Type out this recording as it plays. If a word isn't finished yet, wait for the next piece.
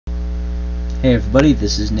Hey everybody,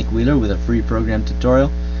 this is Nick Wheeler with a free program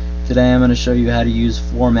tutorial. Today I'm going to show you how to use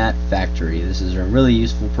Format Factory. This is a really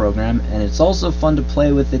useful program, and it's also fun to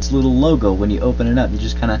play with its little logo when you open it up. You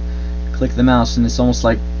just kind of click the mouse and it's almost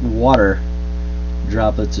like water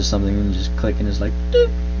droplets or something, and you just click and it's like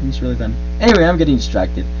doop, and it's really fun. Anyway, I'm getting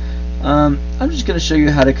distracted. I'm just going to show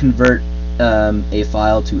you how to convert a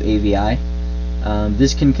file to AVI.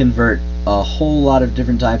 This can convert a whole lot of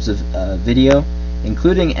different types of video,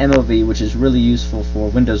 including MOV, which is really useful for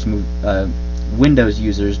Windows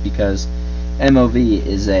users, because MOV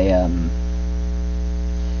is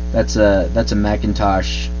that's a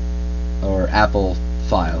Macintosh or Apple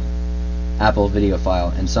file, Apple video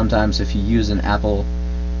file, and sometimes if you use an Apple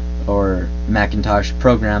or Macintosh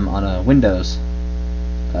program on a Windows,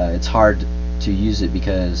 it's hard to use it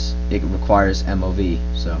because it requires MOV.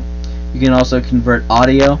 So you can also convert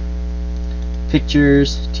audio,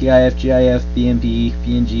 pictures, TIFF, GIF, BMP,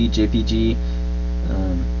 PNG, JPG,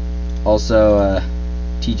 also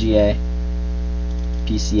TGA,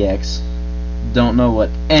 PCX. Don't know what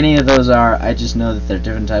any of those are, I just know that they're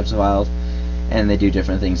different types of files and they do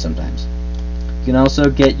different things sometimes. You can also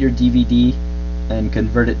get your DVD and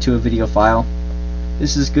convert it to a video file.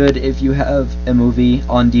 This is good if you have a movie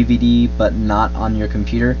on DVD but not on your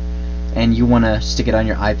computer and you want to stick it on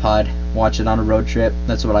your iPod, watch it on a road trip.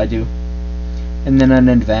 That's what I do. And then an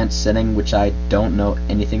advanced setting, which I don't know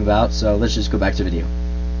anything about, so let's just go back to video.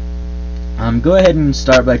 Go ahead and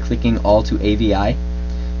start by clicking All to AVI,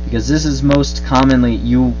 because this is most commonly,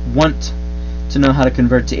 you want to know how to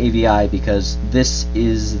convert to AVI because this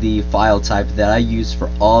is the file type that I use for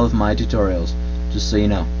all of my tutorials, just so you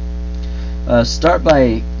know. Start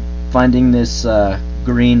by finding this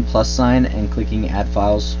green plus sign and clicking Add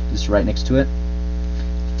Files, just right next to it.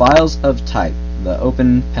 Files of type. The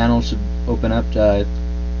open panel should open up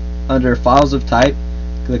under Files of Type.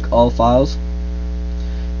 Click All Files,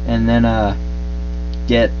 and then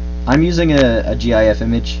I'm using a GIF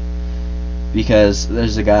image because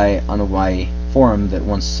there's a guy on my forum that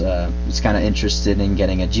is kind of interested in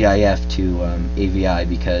getting a GIF to AVI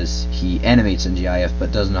because he animates in GIF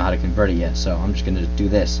but doesn't know how to convert it yet. So I'm just going to do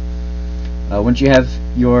this. Once you have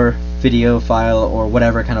your video file or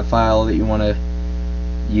whatever kind of file that you want to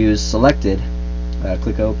use selected,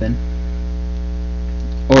 click Open,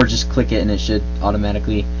 or just click it and it should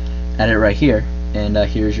automatically add it right here, and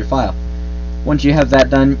here's your file. Once you have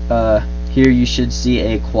that done, here you should see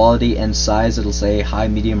a quality and size. It'll say high,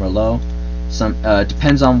 medium, or low.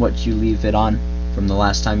 Depends on what you leave it on from the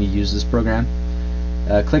last time you used this program.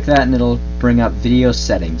 Click that and it'll bring up video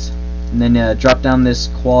settings, and then drop down this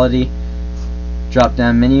quality drop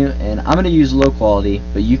down menu, and I'm going to use low quality,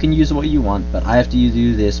 but you can use what you want, but I have to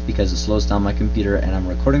do this because it slows down my computer and I'm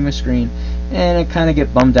recording my screen, and I kind of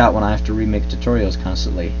get bummed out when I have to remake tutorials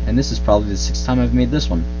constantly, and this is probably the 6th time I've made this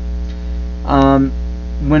one.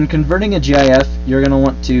 When converting a GIF, you're going to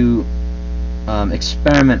want to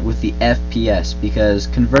experiment with the FPS, because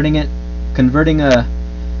converting an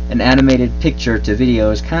animated picture to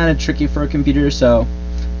video is kind of tricky for a computer, so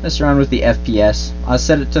mess around with the FPS. I'll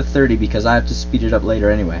set it to 30 because I have to speed it up later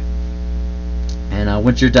anyway. And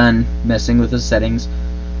once you're done messing with the settings,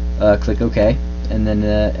 click OK, and then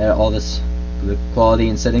the quality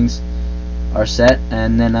and settings are set,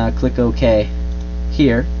 and then click OK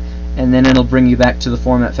here, and then it'll bring you back to the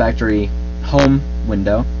Format Factory home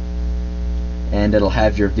window, and it'll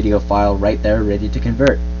have your video file right there ready to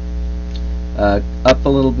convert. Up a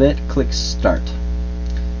little bit, click Start,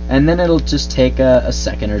 and then it'll just take a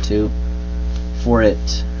second or two for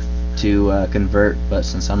it to convert, but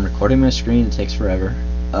since I'm recording my screen, it takes forever.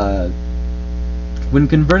 When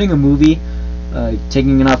converting a movie,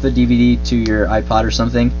 taking it off the DVD to your iPod or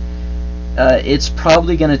something, it's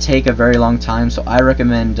probably going to take a very long time, so I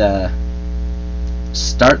recommend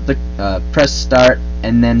press start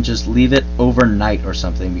and then just leave it overnight or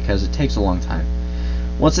something, because it takes a long time.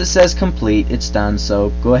 Once it says complete, it's done,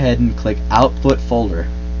 so go ahead and click Output Folder,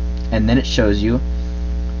 and then it shows you,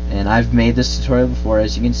 and I've made this tutorial before,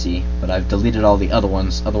 as you can see, but I've deleted all the other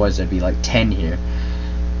ones, otherwise there'd be like 10 here.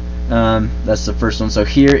 That's the first one. So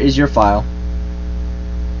here is your file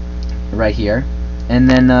right here, and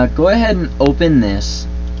then go ahead and open this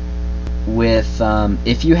with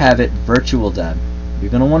if you have it, Virtual Dub.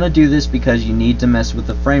 You're going to want to do this because you need to mess with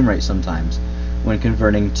the frame rate sometimes when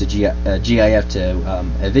converting to GIF to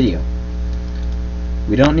a video.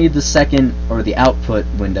 We don't need the second or the output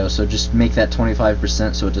window, so just make that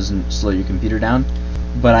 25% so it doesn't slow your computer down.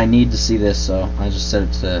 But I need to see this, so I just set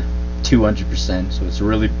it to 200%, so it's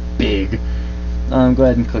really big. Go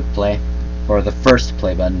ahead and click play, or the first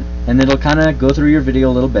play button, and it'll kind of go through your video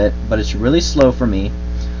a little bit, but it's really slow for me.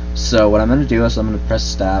 So what I'm going to do is I'm going to press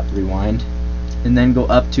stop, rewind, and then go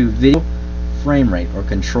up to video frame rate, or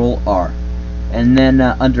Control R, and then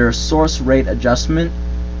under source rate adjustment,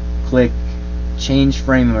 click change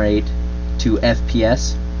frame rate to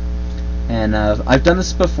FPS. And I've done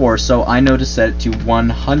this before, so I know to set it to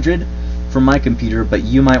 100 for my computer, but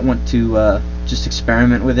you might want to just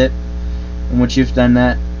experiment with it. And once you've done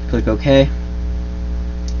that, click OK,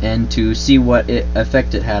 and to see what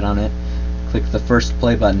effect it had on it, click the first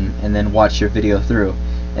play button and then watch your video through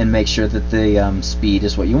and make sure that the speed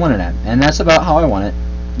is what you want it at. And that's about how I want it.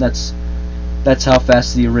 That's how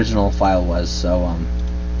fast the original file was. So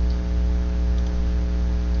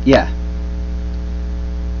yeah.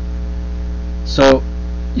 So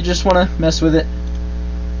you just want to mess with it,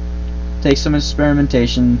 take some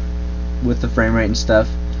experimentation with the frame rate and stuff.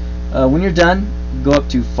 When you're done, go up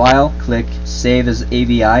to File, click Save as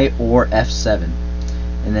AVI or F7,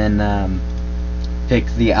 and then pick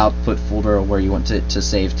the output folder where you want it to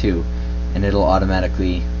save to, and it'll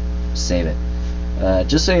automatically save it.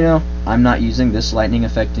 Just so you know, I'm not using this lightning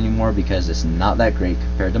effect anymore because it's not that great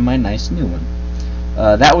compared to my nice new one.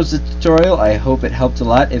 That was the tutorial. I hope it helped a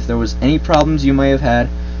lot. If there was any problems you may have had,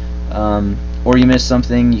 or you missed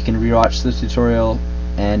something, you can rewatch the tutorial,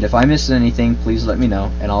 and if I missed anything, please let me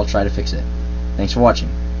know and I'll try to fix it. Thanks for watching.